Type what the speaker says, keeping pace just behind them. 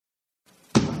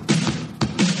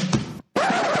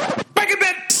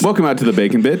Welcome out to the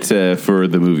Bacon Bit for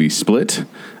the movie Split.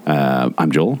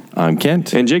 I'm Joel. I'm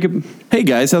Kent. And Jacob. Hey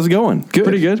guys, how's it going? Good.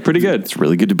 Pretty good, pretty good. It's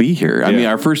really good to be here. I mean,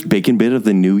 our first Bacon Bit of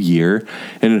the new year.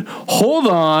 And hold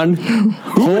on.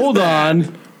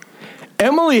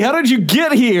 Emily, how did you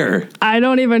get here? I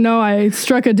don't even know. I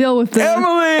struck a deal with them.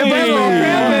 Emily!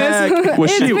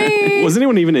 Was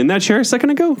anyone even in that chair a second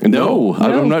ago? No.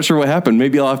 I'm not sure what happened.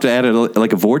 Maybe I'll have to add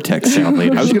a vortex sound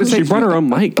later. I was going to say, She brought her own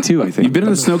mic, too, I think. you've been in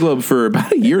the snow globe for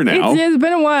about a year now. It's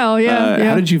been a while, yeah.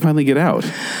 How did you finally get out?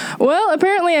 Well,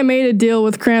 apparently I made a deal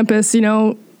with Krampus. You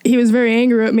know, he was very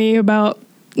angry at me about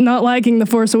not liking The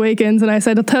Force Awakens, and I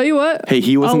said, I'll tell you what. Hey,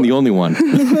 he wasn't the only one. I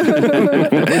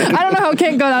don't know how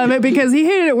Kent got out of it because he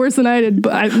hated it worse than I did.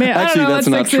 But Actually, that's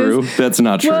not true. That's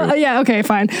not true. Well, yeah, okay,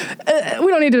 fine. We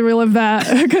don't need to relive that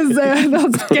because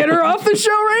let's get her off the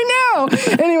show right now.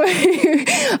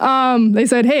 Anyway, they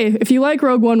said, hey, if you like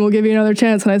Rogue One, we'll give you another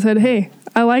chance. And I said, hey,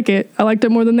 I like it. I liked it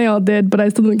more than they all did, but I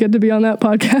still didn't get to be on that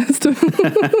podcast.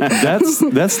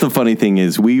 That's the funny thing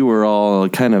is we were all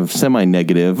kind of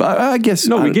semi-negative. I guess.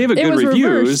 No, we gave it good reviews,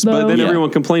 reversed, but then though.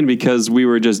 everyone complained because we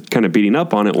were just kind of beating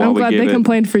up on it while I'm we glad gave they it.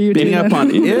 complained for you, Beating too. up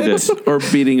on it or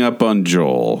beating up on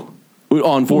Joel?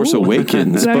 On Force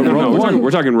Awakens. No, But no, Rogue One.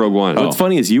 We're talking Rogue One. What's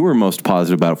funny is you were most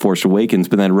positive about Force Awakens,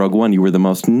 but then Rogue One, you were the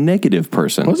most negative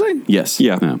person. Was I? Yes.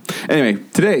 Yeah. No. Anyway,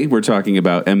 today we're talking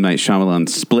about M. Night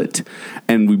Shyamalan's Split,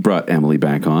 and we brought Emily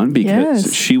back on because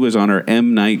Yes. she was on our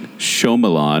M. Night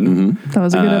Shyamalan That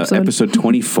was a good episode. episode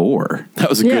 24. That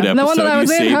was a good the one episode, that I you was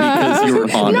say, in. because you were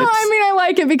on No, it. I mean, I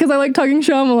like it because I like talking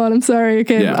Shyamalan. I'm sorry.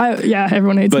 Okay. Yeah.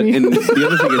 Everyone hates But me. and the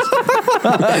other thing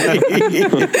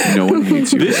is, no one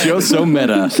hates you. This show's so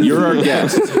meta. You're our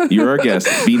guest. You're our guest.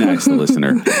 Be nice to the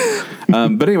listener.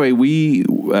 But anyway,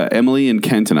 Emily and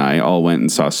Kent and I all went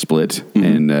and saw Split,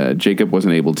 and Jacob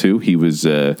wasn't able to. He was.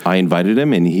 I invited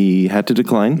him, and he had to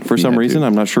decline for some had reason. to.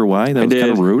 I'm not sure why. That was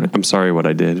kind of rude. I'm sorry what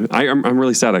I did. I'm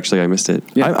really sad, actually. I missed it.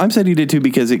 Yeah. I'm sad he did, too,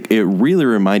 because it really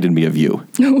reminded me of you.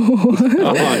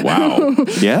 Oh, wow.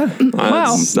 Yeah?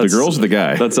 Wow. The girl's the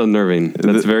guy. That's unnerving.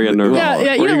 That's very unnerving. Yeah,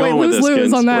 Where you are don't going like with this,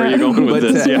 lose-lose Kent? on that. Where are you going with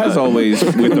But this? as always,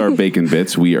 with our Bacon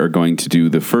Bits, we are going to do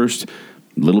the first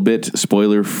little bit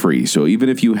spoiler free. So even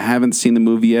if you haven't seen the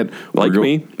movie yet, Like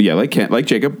me? yeah, like Kent, like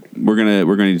Jacob, we're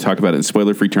going to talk about it in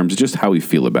spoiler free terms, just how we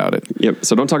feel about it. Yep.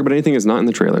 So don't talk about anything that's not in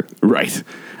the trailer. Right.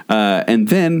 And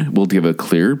then we'll give a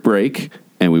clear break,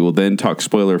 and we will then talk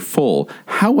spoiler full.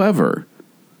 However,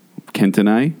 Kent and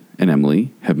I and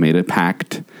Emily have made a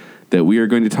pact that we are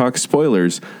going to talk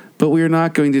spoilers, but we are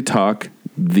not going to talk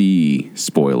the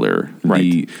spoiler.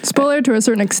 Right. Spoiler to a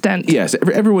certain extent. Yes,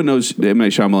 everyone knows M.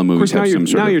 Night Shyamalan Of movies course, now have some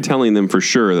sort of... you're telling them for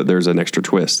sure that there's an extra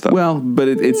twist, though. Well, but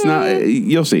it's not...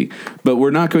 You'll see. But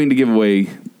we're not going to give away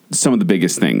some of the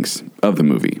biggest things of the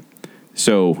movie.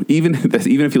 So even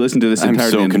if you listen to this I'm entire...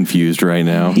 so confused right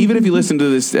now. Even if you listen to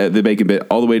this, the Bacon Bit,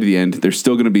 all the way to the end, there's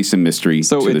still going to be some mystery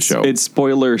to the show. It's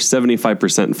spoiler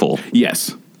 75% full.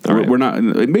 Yes. All right. We're not...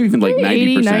 Maybe even like 90%.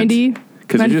 80, 90,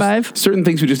 Because 95. certain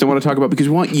things we just don't want to talk about because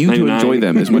we want you 99. to enjoy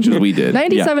them as much as we did.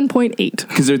 97.8.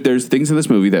 Because there's things in this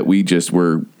movie that we just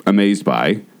were amazed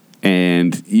by,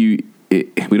 and we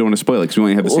don't want to spoil it because we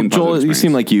only have the same. Joel, you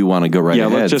seem like you want to go right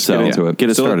ahead. let's just so get into it. Get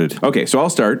us So, started. Okay, so I'll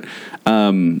start.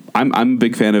 I'm a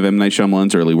big fan of M. Night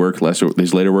Shyamalan's early work.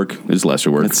 His later work is lesser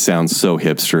work. That sounds so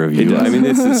hipster of you. does. I mean,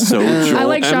 this is so Joel. I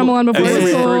like Shyamalan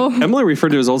before Emily referred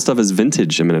to his old stuff as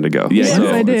vintage a minute ago. Yeah, Yes,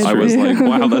 so I did. I was like,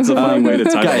 wow, that's a funny way to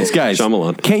title Guys,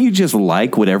 Shyamalan. can't you just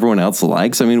like what everyone else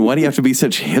likes? I mean, why do you have to be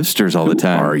such hipsters all the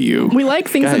time? Who are you? We like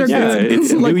things that are Guys, good.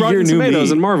 It's New like year, Rotten new Tomatoes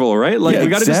me. and Marvel, right? Like, Yeah, we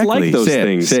got to just exactly. like those Say it.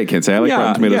 things. Say it, Kent. Say, I like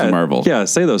Rotten Tomatoes and Marvel. Yeah,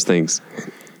 say those things.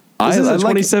 I This is a like-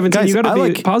 2017. guys, You got to I be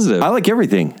like- positive. I like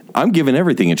everything. I'm giving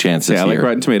everything a chance Say, this I like year.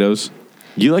 Rotten Tomatoes.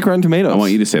 You like Rotten Tomatoes? I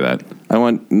want you to say that. I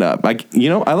like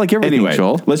everything, Anyway,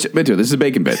 Joel. let's get into it. This is a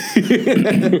Bacon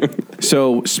Bit.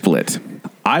 So, Split.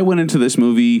 I went into this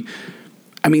movie...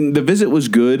 I mean, The Visit was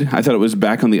good. I thought it was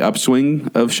back on the upswing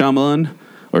of Shyamalan,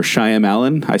 or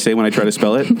Shyamalan, I say when I try to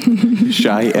spell it.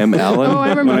 Shy M. Allen. Oh, I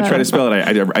remember When I that. try to spell it,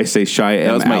 I say Shyamalan.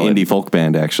 That was my indie folk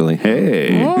band, actually.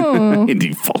 Hey. Oh.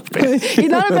 Indie folk band. He's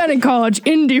not a band in college.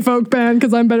 Indie folk band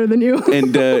because I'm better than you.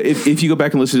 And if you go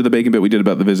back and listen to the Bacon Bit we did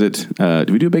about The Visit,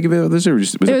 did we do a Bacon Bit about this? Or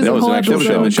was It was that a was whole an actual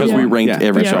episode. show? Because Yeah. we ranked Yeah.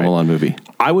 every Yeah. Shyamalan movie.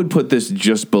 I would put this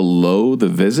just below The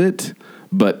Visit,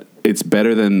 but it's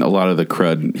better than a lot of the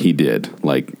crud he did,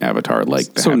 like Avatar,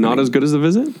 like The So not Happening. as good as The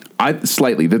Visit?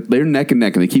 Slightly. They're neck and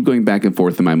neck, and they keep going back and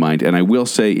forth in my mind. And I will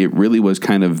say it really was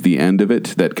kind of the end of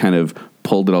it that kind of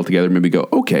pulled it all together, made me go,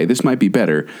 okay, this might be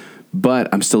better.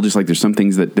 but I'm still just like, there's some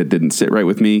things that didn't sit right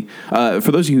with me. For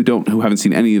those of you who haven't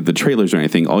seen any of the trailers or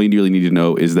anything, all you really need to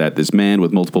know is that this man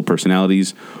with multiple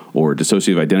personalities, or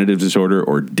dissociative identity disorder,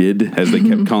 or DID, as they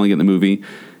kept calling it in the movie,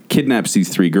 kidnaps these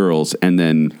 3 girls, and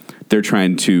then they're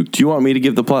trying to... Do you want me to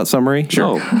give the plot summary?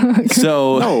 Sure.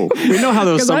 So, No, we know how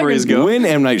those 'Cause I summaries can- go. when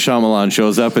M. Night Shyamalan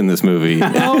shows up in this movie,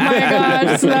 Oh my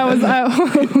gosh, so that was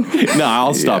no,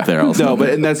 I'll stop there. No,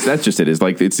 but and that's just it. Is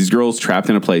like it's these girls trapped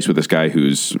in a place with this guy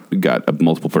who's got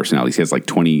multiple personalities. He has like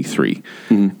 23,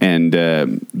 and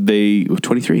they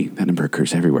 23. That number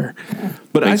occurs everywhere.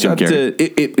 But Thanks, I thought Jim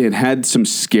Carrey. it had some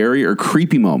scary or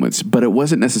creepy moments, but it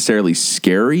wasn't necessarily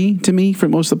scary to me for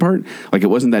most of the part. Like it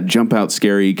wasn't that jump out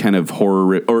scary kind of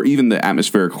horror, or even the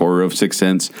atmospheric horror of Sixth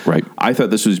Sense. Right. I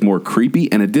thought this was more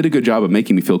creepy, and it did a good job of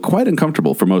making me feel quite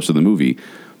uncomfortable for most of the movie,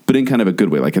 but in kind of a good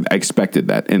way. Like I expected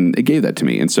that, and it gave that to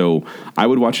me. And so I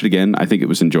would watch it again. I think it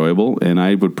was enjoyable, and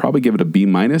I would probably give it a B-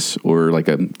 or like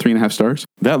a 3.5 stars.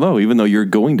 That low, even though you're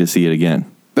going to see it again.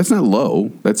 That's not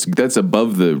low. That's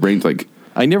above the range. Like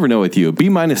I never know with you. B-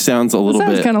 sounds a little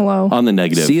sounds bit kinda low. on the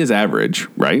negative. C is average,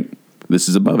 right? This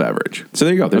is above average. So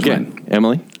there you go. There's Okay, mine.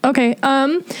 Emily. Okay,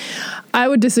 I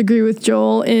would disagree with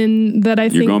Joel in that I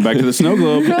You're think... going back to the snow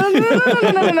globe.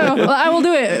 No. Well, I will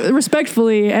do it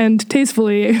respectfully and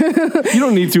tastefully. You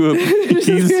don't need to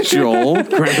appease Joel.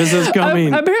 Krampus is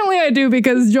coming. Apparently I do,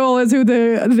 because Joel is who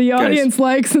the audience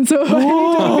likes, and so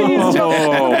I need to appease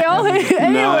Joel. They all hate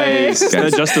anyway. Nice.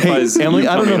 That justifies Emily, you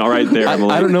I don't coming know. all right there,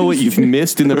 Emily. I don't know what you've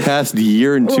missed in the past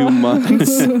year and 2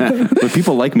 months, but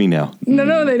people like me now.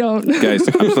 No, they don't. Guys,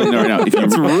 I'm just letting you know right now. If you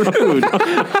can say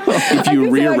that 'cause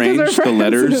rearrange we're the friends.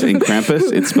 letters in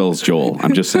Krampus, it spells Joel.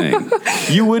 I'm just saying.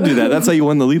 You would do that. That's how you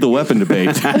won the lethal weapon debate.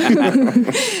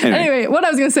 Anyway, what I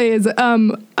was gonna say is,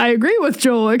 I agree with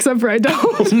Joel, except for I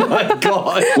don't. My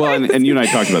God. Well, and you and I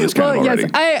talked about this kind of already.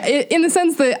 yes, in the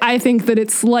sense that I think that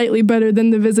it's slightly better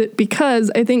than The Visit,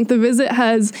 because I think The Visit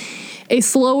has a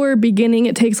slower beginning.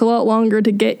 It takes a lot longer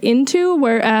to get into,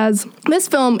 whereas this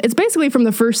film, it's basically from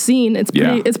the first scene. It's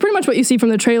pretty much what you see from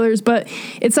the trailers, but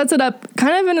it sets it up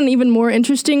kind of in an even more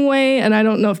interesting way. And I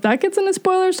don't know if that gets into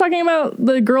spoilers, talking about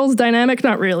the girls' dynamic.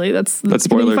 Not really. That's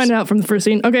spoilers. You find out from the first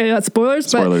scene. Okay, that's spoilers.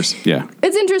 Spoilers. Yeah.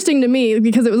 It's interesting to me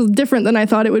because it was different than I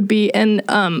thought it would be, and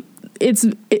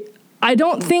I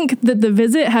don't think that The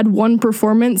Visit had one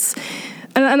performance,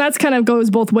 and that's kind of goes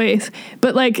both ways.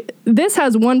 But like this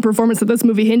has one performance that this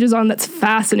movie hinges on that's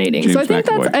fascinating. James so I think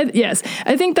McAvoy.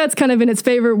 I think that's kind of in its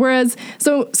favor. Whereas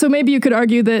so maybe you could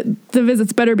argue that The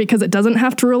Visit's better because it doesn't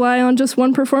have to rely on just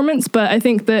one performance. But I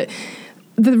think that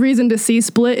the reason to see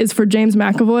Split is for James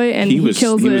McAvoy, and he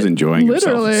kills it. He was enjoying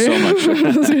literally himself so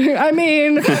much. I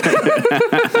mean,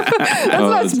 that's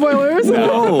not spoilers.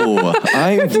 Whoa,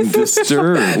 I'm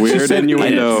disturbed. Weird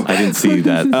innuendo. I didn't see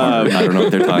that. I don't know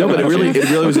what they're talking No, but about. it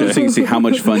really was interesting to see how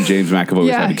much fun James McAvoy was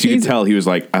Yeah, having. Because you could tell he was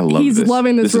like, I love this. He's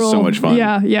loving this role. This is so much fun.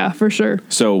 Yeah, for sure.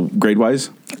 So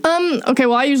grade-wise? Okay,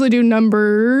 well, I usually do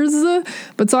numbers,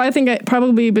 but so I think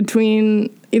probably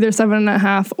between either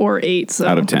 7.5 or 8. So.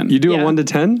 Out of 10. You do Yeah. a 1 to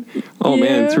 10? Oh Yeah.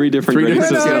 man, three different Three grades.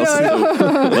 different scales.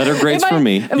 Letter grades for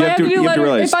me. If I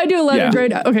do a letter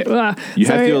grade, okay. You have to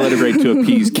sorry. do a letter grade to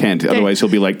appease Kent. Otherwise, he'll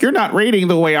be like, you're not rating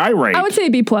the way I rate. I would say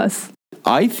B+.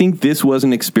 I think this was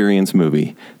an experience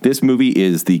movie. This movie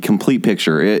is the complete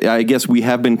picture. I guess we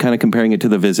have been kind of comparing it to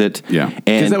The Visit. Yeah. Because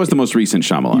And that was the most recent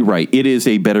Shyamalan. you're right. It is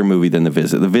a better movie than The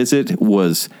Visit. The Visit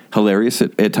was hilarious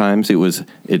at times. It was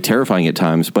terrifying at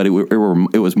times, but it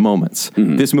was moments.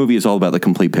 Mm-hmm. This movie is all about the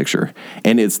complete picture,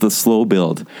 and it's the slow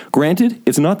build. Granted,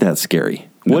 it's not that scary.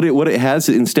 No. What it has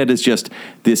instead is just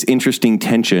this interesting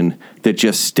tension that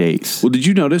just stays. Well, did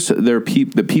you notice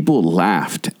that people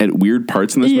laughed at weird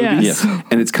parts in this movie? Yes.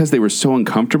 And it's because they were so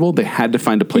uncomfortable, they had to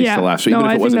find a place to laugh. So even if I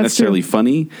it think wasn't that's necessarily true.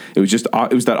 funny, it was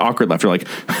that awkward laughter, like,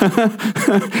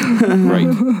 Right.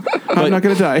 I'm not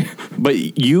going to die. But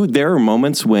there are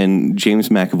moments when James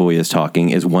McAvoy is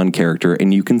talking as one character,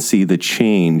 and you can see the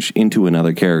change into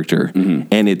another character,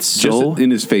 and it's so Just in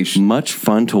his face. much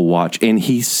fun to watch. And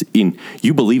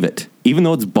you believe it, even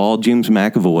though it's bald James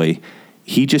McAvoy.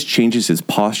 He just changes his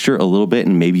posture a little bit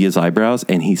and maybe his eyebrows,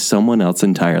 and he's someone else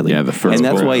entirely. Yeah, the first and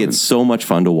that's one. why it's so much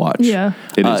fun to watch. Yeah.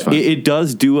 It is fun. It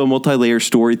does do a multi-layer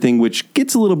story thing, which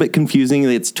gets a little bit confusing.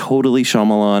 It's totally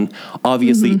Shyamalan.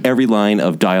 Obviously, every line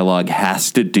of dialogue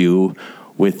has to do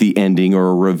with the ending or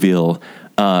a reveal.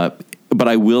 But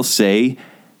I will say,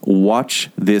 watch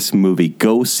this movie.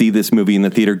 Go see this movie in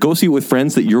the theater. Go see it with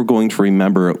friends that you're going to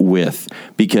remember it with,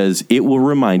 because it will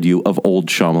remind you of old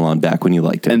Shyamalan back when you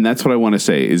liked it. And that's what I want to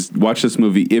say is watch this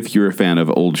movie if you're a fan of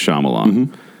old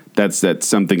Shyamalan. That's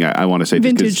something I want to say.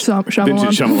 Vintage Shyamalan.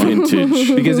 Vintage Shyamalan.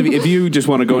 Vintage. Because if you just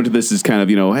want to go into this as kind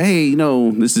of, hey,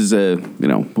 this is I don't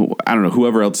know,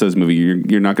 whoever else does movie,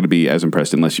 you're not going to be as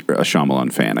impressed unless you're a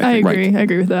Shyamalan fan, I think. agree. I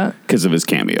agree with that. Because of his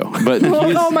cameo. But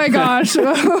Oh my gosh.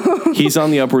 he's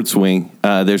on the upward swing.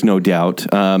 There's no doubt.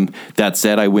 That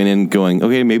said, I went in going,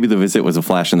 okay, maybe The Visit was a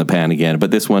flash in the pan again, but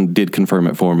this one did confirm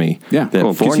it for me. Yeah. That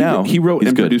Cool. for 'Cause now, he wrote he's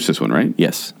and good. produced this one, right?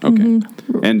 Yes. Okay.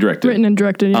 And directed. Written and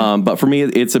directed. Yeah. But for me,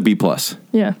 it's a B+.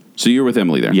 Yeah. So you're with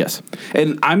Emily there. Yes.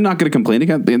 And I'm not going to complain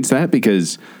against that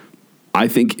because I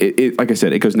think, it, like I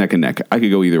said, it goes neck and neck. I could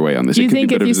go either way on this. Do you It could think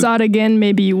be if better you than- saw it again,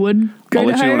 maybe you would? I'll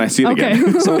let you know when I see it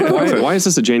again. So why is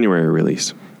this a January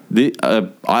release? I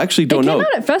actually It don't came know. out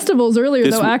at festivals earlier,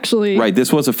 This- though, actually. Right,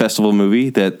 this was a festival movie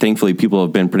that thankfully people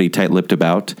have been pretty tight-lipped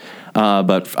about.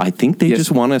 But I think they Yes,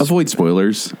 just want to avoid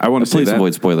spoilers. I want to say please that.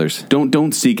 avoid spoilers.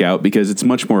 Don't seek out because it's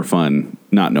much more fun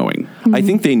not knowing. I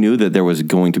think they knew that there was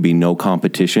going to be no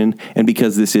competition, and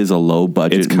because this is a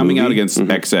low-budget, It's coming out movie- against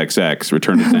XXX,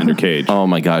 Return to Xander Cage. Oh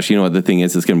my gosh! You know what the thing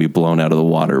is? It's going to be blown out of the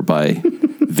water by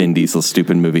Vin Diesel's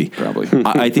stupid movie. Probably.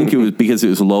 I think it was because it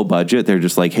was low budget. They're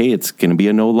just like, hey, it's going to be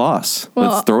a no loss. Well,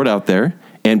 Let's throw it out there.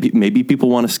 And maybe people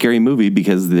want a scary movie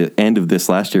because the end of this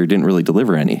last year didn't really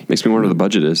deliver any. Makes me wonder what the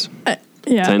budget is.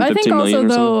 Yeah, 10, I think 15 also million or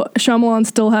though Shyamalan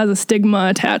still has a stigma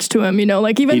attached to him.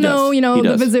 Like even He though does. He The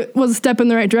does. Visit was a step in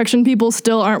the right direction, people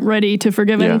still aren't ready to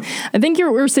forgive him. Yeah. I think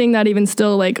we're seeing that even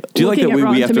still. Like, Do you like looking that at we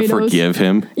Rotten have to Tomatoes. forgive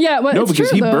him? Yeah, but No, it's because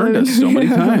true, he though. burned us so many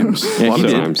times. Yeah, A lot he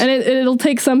of did. times. And it'll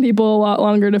take some people a lot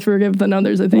longer to forgive than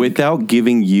others. I think. Without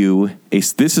giving you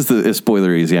this is the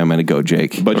spoiler easy. I'm going to go,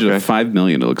 Jake. Budget Okay. of $5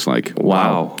 million. It looks like.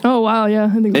 Wow. Oh wow, yeah, I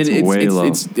think And that's it's way low.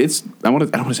 It's I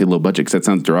don't want to say low budget because that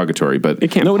sounds derogatory, but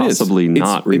It can't No, it is. possibly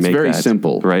not It's remake very that,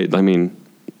 simple. right? I mean,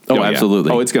 Oh, yeah.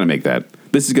 absolutely. Oh, it's going to make that.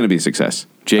 This is going to be a success.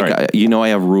 Jake, All right. I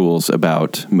have rules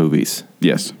about movies.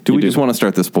 Yes. Do you we just want to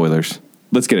start the spoilers?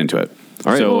 Let's get into it.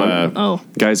 All right. So, Well,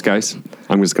 guys,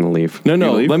 I'm just going to leave. No,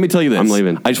 You leave? let me tell you this. I'm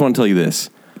leaving. I just want to tell you this.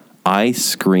 I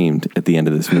screamed at the end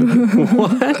of this movie.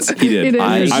 he did. He did.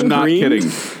 I'm not Screamed?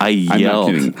 kidding. I I'm not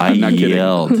yelled. kidding. I I'm not kidding.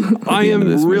 yelled. at the I end am of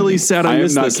this really movie. sad I I am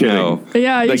missed not this kidding. now.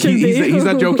 Yeah, you Like should be. he's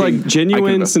not joking. Like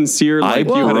genuine, sincere, I like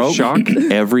you had a broke shock.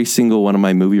 every single one of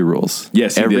my movie rules.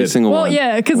 Yes, you every did. single Well, one.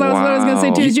 yeah, because that's what I was going to say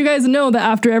Wow. too. Is you guys know that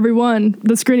after every one,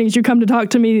 the screenings, you come to talk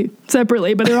to me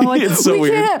separately, but they're all like, It's so we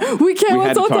weird. can't, We let's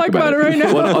had to all talk about it right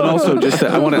now. Well, and also, just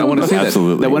that I want to say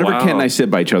Absolutely. that whenever Wow. Kent and I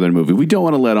sit by each other in a movie, we don't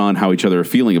want to let on how each other are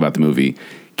feeling about the movie.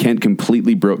 Kent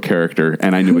completely broke character,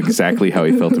 and I knew exactly how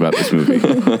he felt about this movie,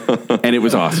 and it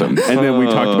was awesome. And then we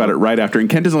talked about it right after. And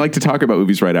Kent doesn't like to talk about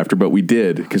movies right after, but we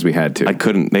did because we had to. I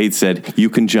couldn't. They said, you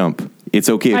can jump. It's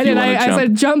okay if I you did. want to I jump.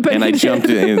 said jump and I jumped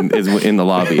in the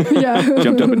lobby. Yeah.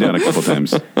 jumped up and down a couple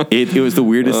times. It was the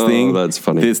weirdest Oh, thing. that's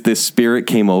funny. This spirit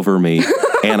came over me,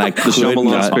 and I could Shyamalan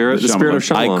not. spirit, the spirit of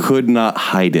Shyamalan. I could not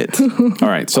hide it. All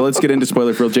right, so let's get into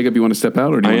spoiler filled. Jacob, you want to step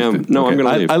out, or do you I want am. to? No, I'm going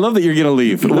to leave. I love that you're going to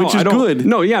leave, No, which I is don't- good.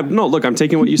 No, yeah, no. Look, I'm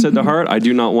taking what you said to heart. I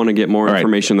do not want to get more All right.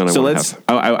 information than I so want let's. to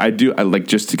have. I like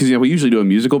just because we usually do a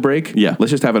musical break. Yeah.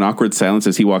 Let's just have an awkward silence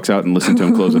as he walks out and listen to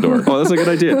him close the door. Oh, that's a good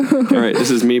idea. All right, this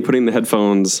is me putting the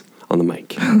headphones on the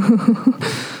mic.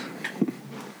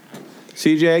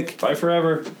 See you, Jake. Bye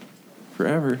forever.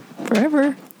 Forever.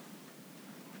 Forever.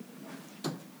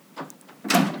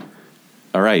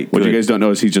 All right. What good. you guys don't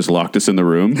know is he just locked us in the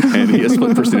room and he has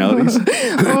split personalities.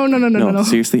 Oh, no. No,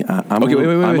 seriously, I'm, Okay, wait.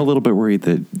 I'm a little bit worried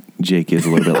that Jake is a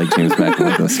little bit like James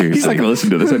McAvoy. Though, seriously, He's not going to listen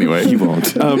to this anyway. He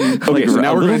won't. Okay, so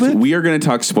now a little bit? we are going to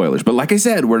talk spoilers. But like I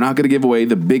said, we're not going to give away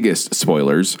the biggest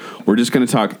spoilers. We're just going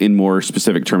to talk in more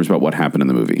specific terms about what happened in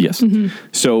the movie. Yes.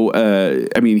 So,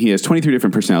 he has 23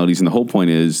 different personalities, and the whole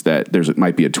point is that there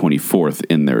might be a 24th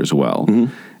in there as well.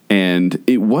 And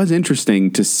it was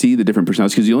interesting to see the different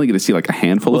personalities because you only get to see like a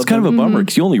handful Well, of it's kind them. of a bummer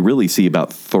because you only really see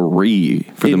about 3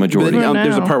 for the majority. But,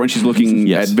 there's a now. part when she's looking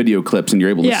Yes. at video clips, and you're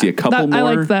able to see a couple more. I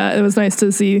like that. It was nice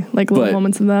to see like little But-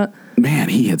 moments of that. Man,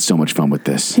 he had so much fun with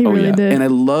this. He really yeah. did. And I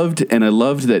loved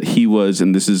that he was,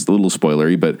 and this is a little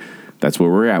spoilery, but that's where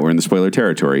we're at. We're in the spoiler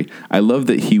territory. I love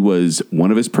that he was one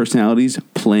of his personalities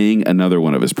playing another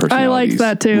one of his I personalities. liked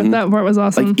that too. That part was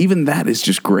awesome. Like even that is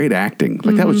just great acting.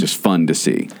 Like that was just fun to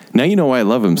see. Now you know why I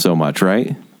love him so much,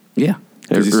 right? Yeah,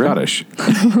 because he's Really? Scottish.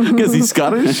 Because he's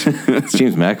Scottish. It's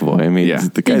James McAvoy. I mean, Yeah. the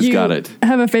Did guy's you got it.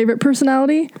 have a favorite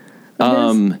personality?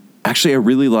 of his? Actually, I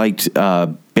really liked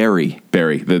Barry.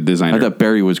 Barry, the designer. I thought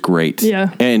Barry was great. Yeah.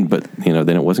 But then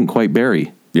it wasn't quite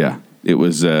Barry. yeah, it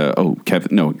was.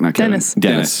 Kevin. No, not Kevin. Dennis.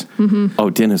 Dennis. Mm-hmm. Oh,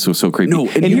 Dennis was so creepy. No,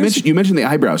 and you mentioned the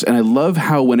eyebrows, and I love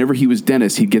how whenever he was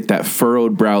Dennis, he'd get that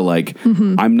furrowed brow, like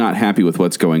I'm not happy with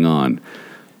what's going on.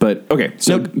 But okay,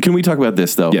 so So can we talk about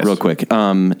this though, Yes. real quick?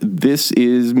 This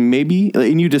is maybe,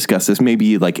 and you discussed this,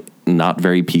 maybe like not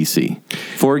very PC.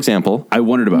 For example, I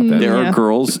wondered about that. there Yeah. are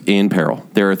girls in peril.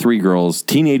 There are 3 girls,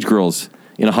 teenage girls,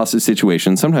 in a hostage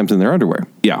situation, sometimes in their underwear.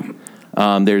 Yeah.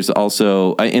 There's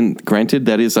also, and granted,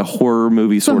 that is a horror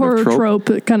movie It's a sort horror of trope.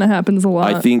 It kind of happens a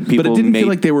lot. I think people But it didn't made, feel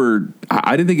like they were.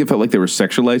 I didn't think it felt like they were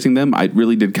sexualizing them. I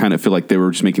really did kind of feel like they were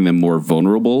just making them more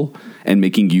vulnerable and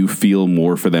making you feel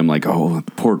more for them. Like, oh,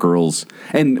 poor girls.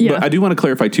 And Yeah. but I do want to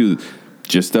clarify too,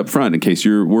 just up front, in case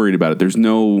you're worried about it. There's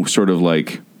no sort of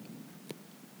like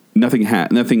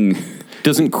nothing.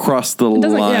 doesn't cross the It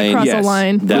doesn't line cross yes, a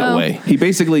line that Well, way. He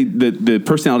basically the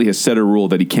personality has set a rule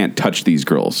that he can't touch these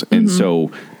girls, and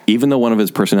so Even though one of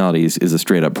his personalities is a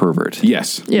straight up pervert.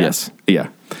 yes, Yeah. Yes. yeah.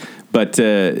 But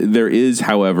there is,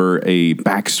 however, a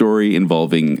backstory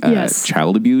involving Yes.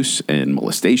 child abuse and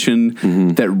molestation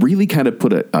that really kind of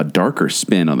put a darker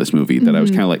spin on this movie that I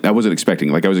was kind of like, I wasn't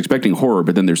expecting. Like, I was expecting horror,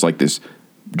 but then there's like this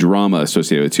drama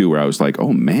associated with it too, where I was like,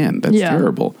 oh man, that's Yeah.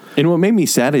 terrible. And what made me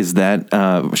sad is that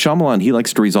Shyamalan, he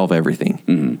likes to resolve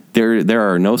everything. There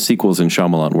are no sequels in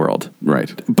Shyamalan world.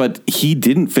 Right. But he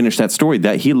didn't finish that story.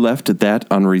 That he left that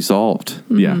unresolved.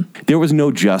 Yeah. There was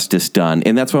no justice done.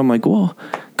 And that's why I'm like, well,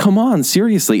 come on,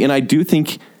 seriously. And I do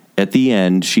think at the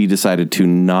end, she decided to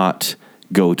not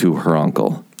go to her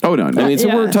uncle. Oh, no. I mean, so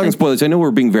Yeah. we're talking spoilers. I know we're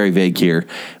being very vague here,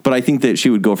 but I think that she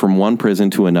would go from one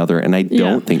prison to another, and I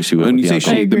don't think she would. When with you the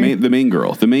say uncle. she, the main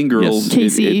girl, Yes.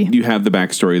 Casey. you have the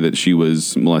backstory that she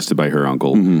was molested by her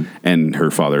uncle and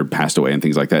her father passed away and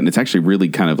things like that. And it's actually really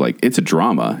kind of like, it's a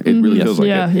drama. It really Yes. feels like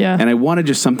Yeah, it. yeah. And I wanted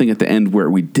just something at the end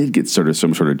where we did get sort of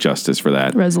some sort of justice for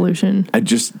that. resolution. I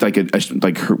just like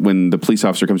like her, when the police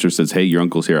officer comes to her and says, "Hey, your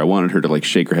uncle's here." I wanted her to like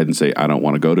shake her head and say, "I don't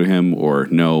want to go to him," or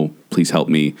 "No, please help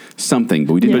me." Something,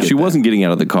 but we didn't. Yeah. But get she that. wasn't getting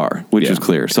out of the car, which Yeah. is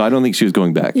clear. So I don't think she was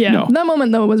going back. Yeah, No. that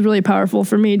moment though was really powerful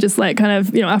for me. Just like kind of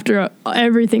everter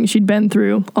everything she'd been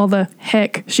through, all the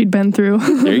heck she'd been through.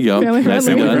 There you go. Family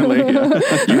Nicely friendly. done.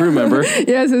 You remember.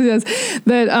 yes.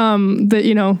 That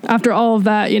after all of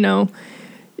that,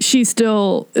 she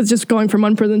still is just going from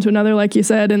one prison to another, like you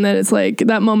said, and that it's like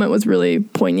that moment was really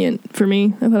poignant for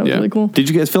me. I thought it was Yeah. really cool. Did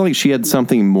you guys feel like she had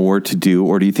something more to do,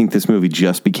 or do you think this movie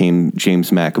just became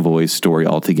James McAvoy's story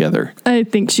altogether? I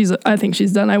think she's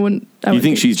done. I You would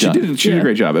think she's She done? did. She did a Yeah.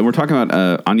 great job, and we're talking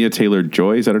about Anya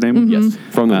Taylor-Joy. Is that her name? Yes.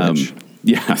 From The Witch.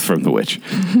 Yeah, from The Witch,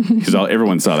 because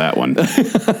everyone saw that one.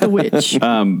 the witch.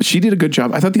 She did a good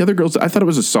job. I thought the other girls. I thought it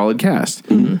was a solid cast.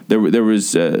 There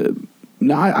was.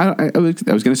 No, I was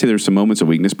going to say there were some moments of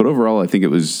weakness, but overall, I think it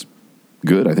was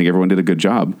good. I think everyone did a good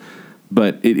job.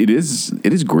 But it is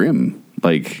grim.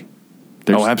 Like,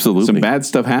 there's absolutely. some bad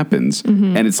stuff happens,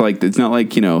 and it's like it's not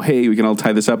like hey, we can all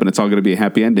tie this up and it's all going to be a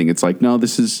happy ending. It's like no,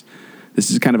 this is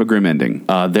kind of a grim ending.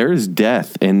 There is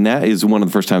death, and that is one of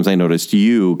the first times I noticed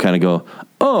you kind of go,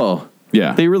 "Oh,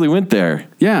 Yeah. they really went there."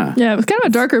 Yeah, Yeah, it was kind of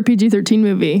a darker PG-13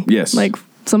 movie. Yes. like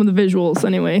some of the visuals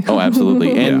anyway. Oh,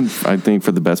 absolutely, and Yeah. I think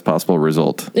for the best possible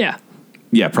result. Yeah,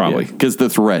 yeah, probably. Because the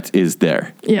threat is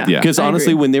there. yeah, Yeah. Because I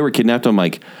honestly, agree. when they were kidnapped, I'm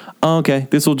like, oh, okay,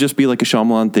 this will just be like a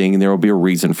Shyamalan thing, and there will be a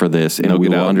reason for this, and They'll we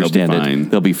get will out and they'll be understand fine.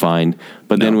 it. They'll be fine.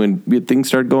 But then No. when things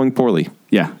start going poorly,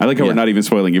 Yeah, I like how Yeah. we're not even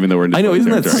spoiling, even though we're. In I know,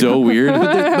 isn't that territory. so weird?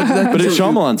 But it's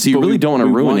Shyamalan, so you But really don't want to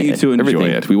we ruin want it. you to enjoy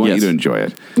everything. it. We want Yes. you to enjoy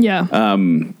it. yeah,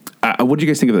 What did you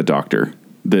guys think of the doctor?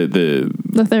 The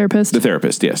the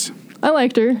therapist. Yes. I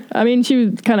liked her. I mean, she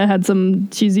kind of had some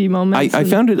cheesy moments. I and-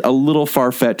 found it a little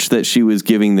far-fetched that she was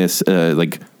giving this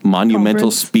monumental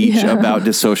Conference. speech Yeah. about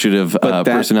dissociative But that-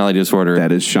 personality disorder.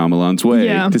 That is Shyamalan's way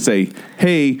Yeah. to say,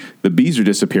 "Hey, the bees are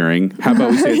disappearing. How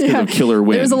about we say it's because of killer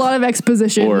wind?" There's a lot of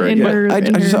exposition Or- in yeah. her.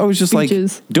 I was just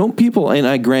speeches. like, don't people? And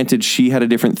I granted she had a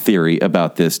different theory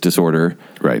about this disorder,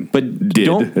 right, But did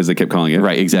don't as they kept calling it,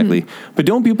 right exactly. But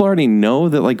don't people already know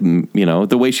that? Like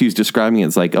the way she's describing it,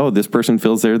 it's like, oh, this person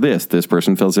feels they're this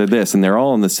person feels they're this, and they're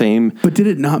all in the same. But did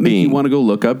it not make you Being. want to go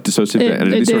look up dissociative It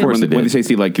identity did. disorder? Of course When, it when they did.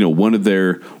 say, like, one of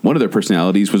their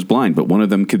personalities was blind, but one of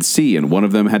them could see, and one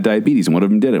of them had diabetes, and one of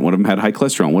them didn't. One of them had high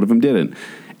cholesterol, and one of them didn't.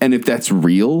 And if that's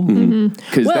real,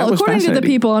 because that Well, was according to the fascinating.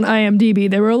 people on IMDb,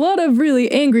 there were a lot of really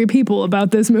angry people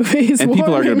about this movie. And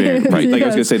people are going to be angry, right? Like I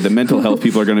was going to say, the mental health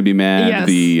people are going to be mad. Yes.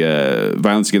 The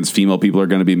violence against female people are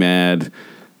going to be mad.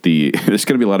 There's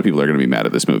going to be a lot of people that are going to be mad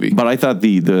at this movie. But I thought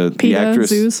the PETA, actress,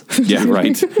 Zeus. Yeah,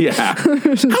 right. Yeah. How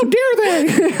dare they?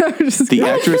 the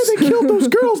actress, They killed those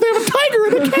girls. They have a tiger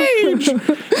in a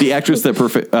cage. the actress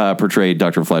that portrayed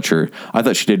Dr. Fletcher, I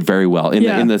thought she did very well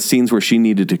in the scenes where she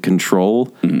needed to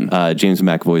control James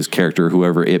McAvoy's character,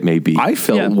 whoever it may be. I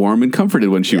felt Yeah. warm and comforted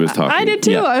when she was talking. I did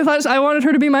too. Yeah. I thought I wanted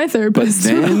her to be my But therapist.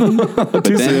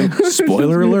 then,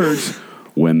 spoiler alert,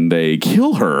 when they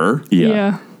kill her,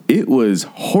 Yeah. it was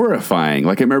horrifying.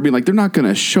 Like I remember being like, they're not going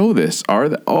to show this, are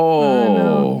they?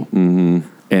 Oh.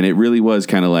 And it really was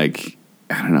kind of like,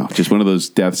 I don't know, just one of those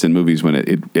deaths in movies when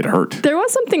it hurt. There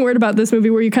was something weird about this movie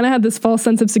where you kind of had this false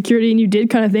sense of security, and you did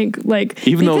kind of think like,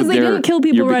 Even though because they didn't kill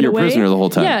people right you're away. a prisoner the whole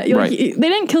time. Yeah, like, Right. they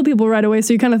didn't kill people right away,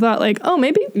 so you kind of thought like, oh,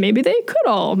 maybe they could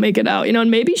all make it out,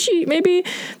 and maybe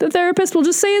the therapist will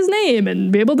just say his name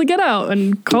and be able to get out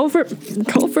and call for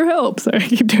help. Sorry, I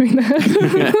keep doing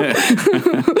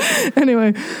that.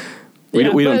 Anyway. We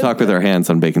don't talk with our hands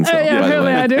on Bacon Cell. Yeah, by the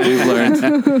way. apparently I do. We've learned.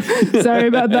 Sorry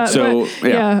about that. So, but,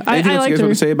 yeah, I anything else you liked guys her.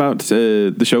 want to say about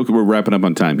the show? We're wrapping up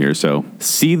on time here, so.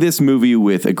 See this movie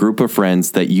with a group of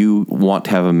friends that you want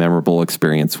to have a memorable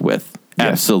experience with. Yes.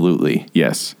 Absolutely.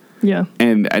 Yes. Yeah.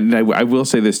 And I will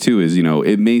say this too is,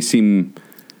 it may seem,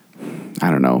 I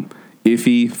don't know,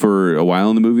 iffy for a while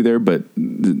in the movie there, but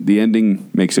the ending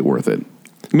makes it worth it.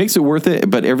 It makes it worth it,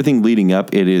 but everything leading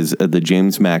up, it is the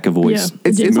James McAvoy's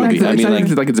It's James not, movie. it's I mean, not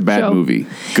like it's a bad show. movie.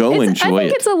 go I enjoy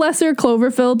think it. it's a lesser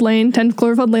Cloverfield Lane, 10th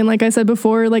Cloverfield Lane, like I said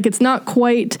before. Like, it's not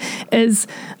quite as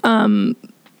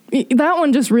that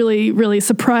one just really, really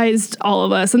surprised all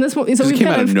of us. And this one, so we came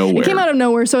out of nowhere. It came out of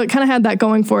nowhere, so it kind of had that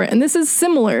going for it. And this is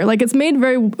similar. Like, it's made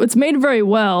very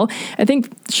well. I think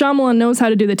Shyamalan knows how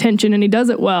to do the tension, and he does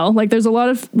it well. Like, there's a lot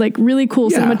of like really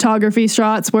cool Yeah. cinematography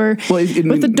shots where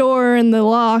with the door and the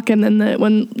lock, and then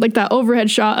when like that overhead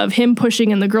shot of him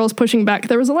pushing and the girls pushing back.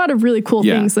 There was a lot of really cool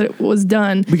Yeah. things that was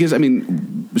done. Because, I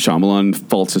mean, Shyamalan,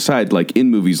 faults aside, like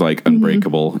in movies like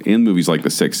Unbreakable, in movies like The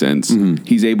Sixth Sense,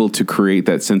 he's able to create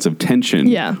that sense of tension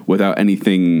Yeah. without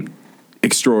anything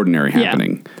extraordinary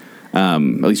happening, at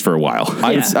least for a while.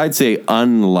 I'd say,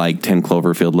 unlike 10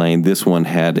 Cloverfield Lane, this one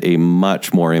had a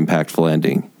much more impactful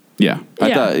ending. Yeah.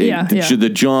 I thought the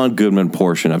John Goodman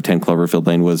portion of 10 Cloverfield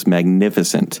Lane was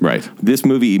magnificent. Right. This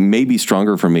movie may be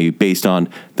stronger for me based on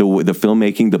the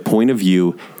filmmaking, the point of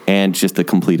view, and just the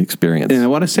complete experience. And I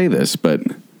want to say this, but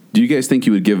do you guys think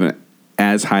you would give it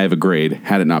as high of a grade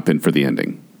had it not been for the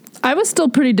ending? I was still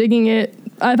pretty digging it.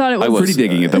 I thought it was Pretty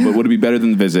digging it, though, but would it be better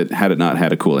than The Visit had it not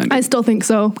had a cool ending? I still think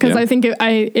so, because Yeah. I think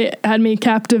it had me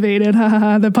captivated.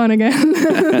 The pun again.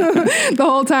 The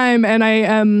whole time, and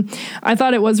I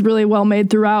thought it was really well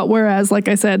made throughout. Whereas, like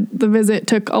I said, The Visit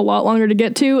took a lot longer to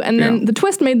get to, and then the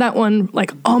twist made that one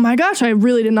like, oh my gosh, I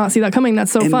really did not see that coming.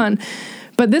 That's so fun.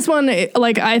 But this one,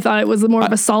 I thought it was more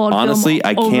of a solid. Honestly, film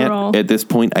I can't overall. at this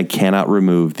point. I cannot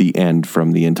remove the end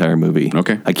from the entire movie.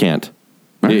 Okay. I can't.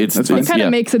 All right, that's fine. It kind of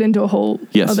makes it into a whole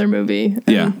Yes. other movie.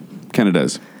 Yeah, kind of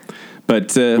does.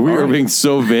 But We are being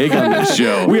so vague on this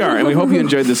show. We are, and we hope you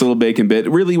enjoyed this little bacon bit.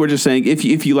 Really, we're just saying, if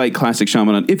you like classic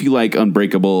Shyamalan, if you like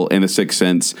Unbreakable and The Sixth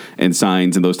Sense and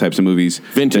Signs and those types of movies,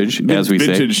 Vintage, as we say.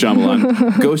 vintage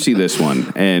Shyamalan, go see this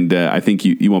one, and I think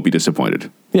you won't be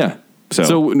disappointed. Yeah. So-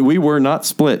 So we were not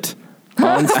split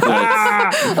on Split.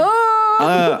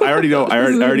 I already know. I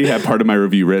already have part of my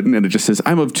review written, and it just says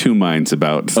I'm of two minds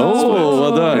about. Oh,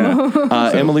 well done.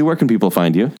 Emily, where can people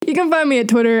find you? You can find me at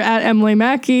Twitter at Emily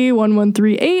Mackey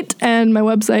 1138, and my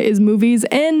website is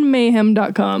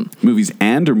moviesandmayhem.com. Movies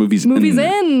and or movies Movies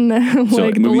in? in, So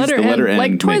like movies, the letter N,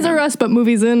 like and Toys mayhem. R Us, but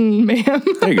movies in mayhem.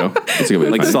 There you go. That's a good way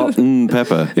to Like find it. salt and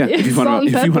pepper. Yeah, if you want Salt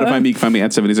and to pepper. find me, you can find me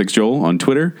at 76Joel on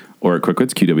Twitter or at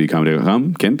QuickWits,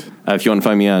 QWComedy.com. Kent? If you want to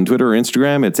find me on Twitter or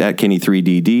Instagram, it's at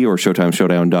Kenny3DD or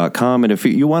ShowtimeShowdown.com. And if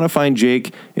you want to find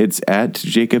Jake, it's at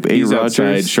Jacob A. He's Rogers.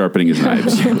 outside sharpening his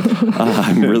knives.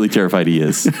 I'm really terrified he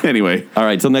is. Anyway. All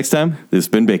right, till next time, this has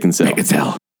been Bacon Cell. Bacon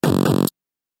Cell.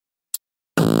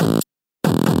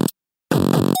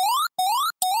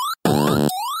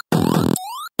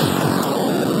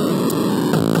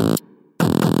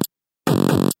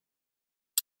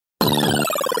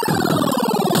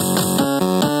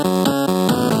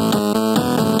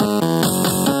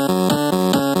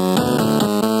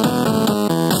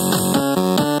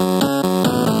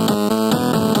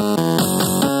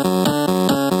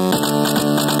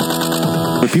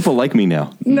 But people like me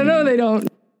now. No, they don't.